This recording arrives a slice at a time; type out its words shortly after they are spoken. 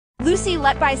Lucy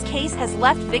Letby's case has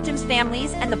left victims'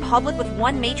 families and the public with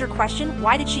one major question: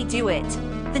 why did she do it?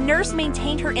 The nurse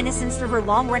maintained her innocence through her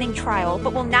long-running trial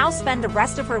but will now spend the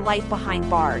rest of her life behind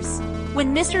bars.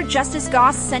 When Mr. Justice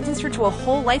Goss sentenced her to a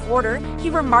whole life order, he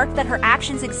remarked that her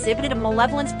actions exhibited a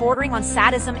malevolence bordering on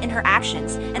sadism in her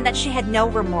actions, and that she had no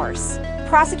remorse.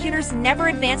 Prosecutors never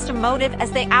advanced a motive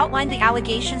as they outlined the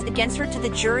allegations against her to the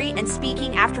jury, and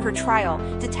speaking after her trial,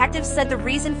 detectives said the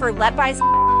reason for Letby's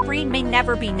free may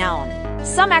never be known.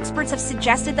 Some experts have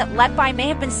suggested that Letby may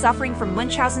have been suffering from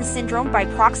Munchausen syndrome by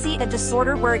proxy, a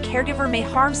disorder where a caregiver may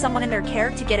harm someone in their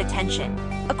care to get attention.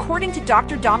 According to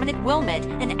Dr. Dominic Wilmot,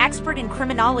 an expert in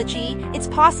criminology, it's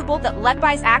possible that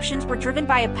Letby's actions were driven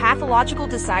by a pathological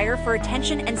desire for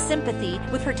attention and sympathy,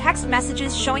 with her text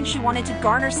messages showing she wanted to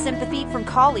garner sympathy from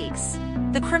colleagues.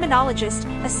 The criminologist,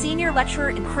 a senior lecturer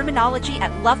in criminology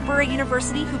at Loughborough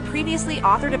University who previously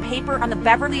authored a paper on the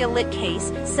Beverly Alit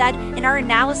case, said, "In our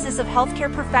analysis of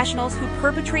healthcare professionals who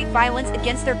perpetrate violence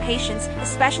against their patients,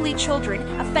 especially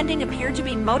children, offending appear to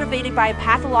be motivated by a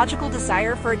pathological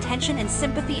desire for attention and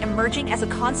sympathy emerging as a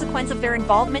consequence of their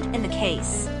involvement in the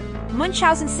case."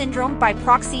 Munchausen syndrome by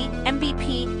proxy,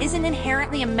 MBP, isn't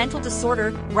inherently a mental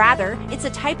disorder. Rather, it's a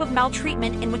type of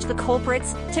maltreatment in which the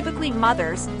culprits, typically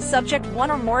mothers, subject one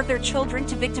or more of their children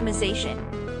to victimization.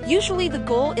 Usually the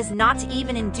goal is not to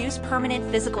even induce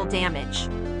permanent physical damage.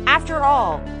 After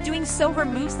all, doing so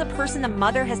removes the person the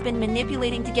mother has been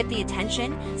manipulating to get the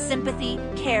attention, sympathy,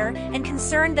 care, and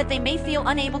concern that they may feel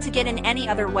unable to get in any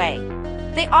other way.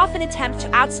 They often attempt to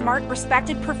outsmart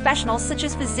respected professionals such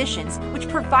as physicians, which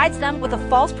provides them with a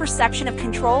false perception of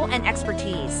control and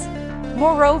expertise.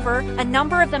 Moreover, a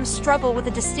number of them struggle with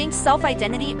a distinct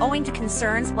self-identity owing to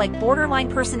concerns like borderline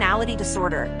personality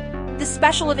disorder. The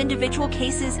special of individual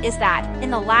cases is that, in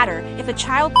the latter, if a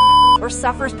child or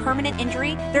suffers permanent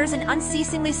injury, there is an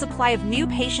unceasingly supply of new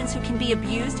patients who can be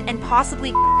abused and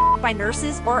possibly by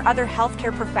nurses or other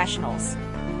healthcare professionals.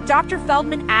 Dr.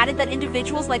 Feldman added that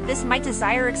individuals like this might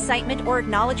desire excitement or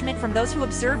acknowledgement from those who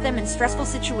observe them in stressful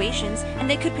situations, and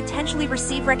they could potentially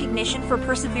receive recognition for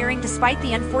persevering despite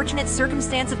the unfortunate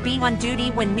circumstance of being on duty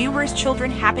when numerous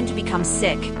children happen to become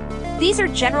sick. These are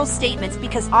general statements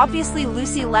because obviously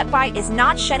Lucy Letby is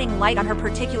not shedding light on her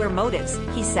particular motives,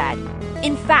 he said.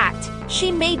 In fact,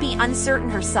 she may be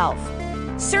uncertain herself.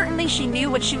 Certainly she knew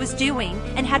what she was doing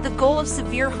and had the goal of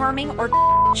severe harming or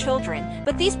children,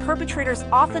 but these perpetrators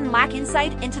often lack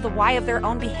insight into the why of their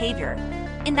own behavior.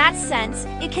 In that sense,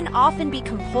 it can often be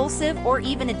compulsive or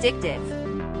even addictive.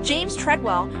 James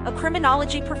Treadwell, a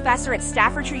criminology professor at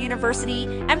Staffordshire University,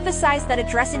 emphasized that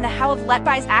addressing the how of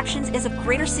Letby's actions is of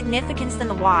greater significance than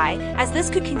the why, as this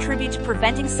could contribute to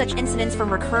preventing such incidents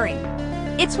from recurring.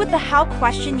 It's with the how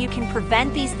question you can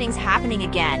prevent these things happening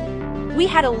again. We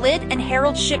had a Lyd and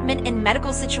Harold Shipman in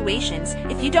medical situations.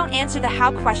 If you don't answer the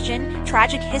how question,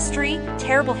 tragic history,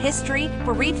 terrible history,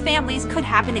 bereaved families could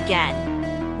happen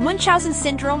again. Munchausen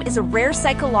syndrome is a rare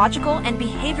psychological and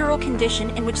behavioral condition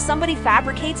in which somebody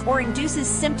fabricates or induces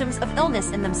symptoms of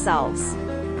illness in themselves.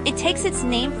 It takes its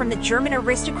name from the German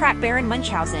aristocrat Baron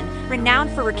Munchausen,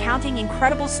 renowned for recounting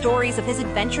incredible stories of his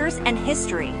adventures and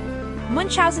history.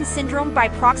 Munchausen syndrome by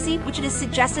proxy, which it is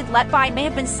suggested Letby may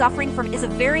have been suffering from, is a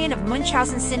variant of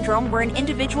Munchausen syndrome where an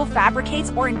individual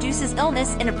fabricates or induces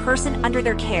illness in a person under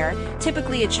their care,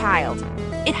 typically a child.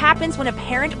 It happens when a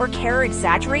parent or carer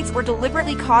exaggerates or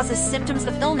deliberately causes symptoms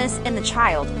of illness in the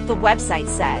child, the website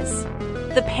says.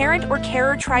 The parent or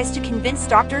carer tries to convince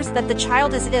doctors that the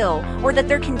child is ill or that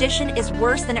their condition is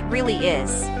worse than it really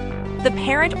is. The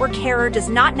parent or carer does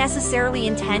not necessarily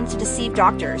intend to deceive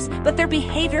doctors, but their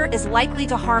behavior is likely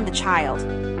to harm the child.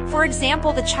 For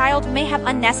example, the child may have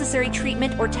unnecessary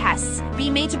treatment or tests,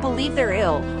 be made to believe they're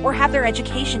ill, or have their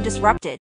education disrupted.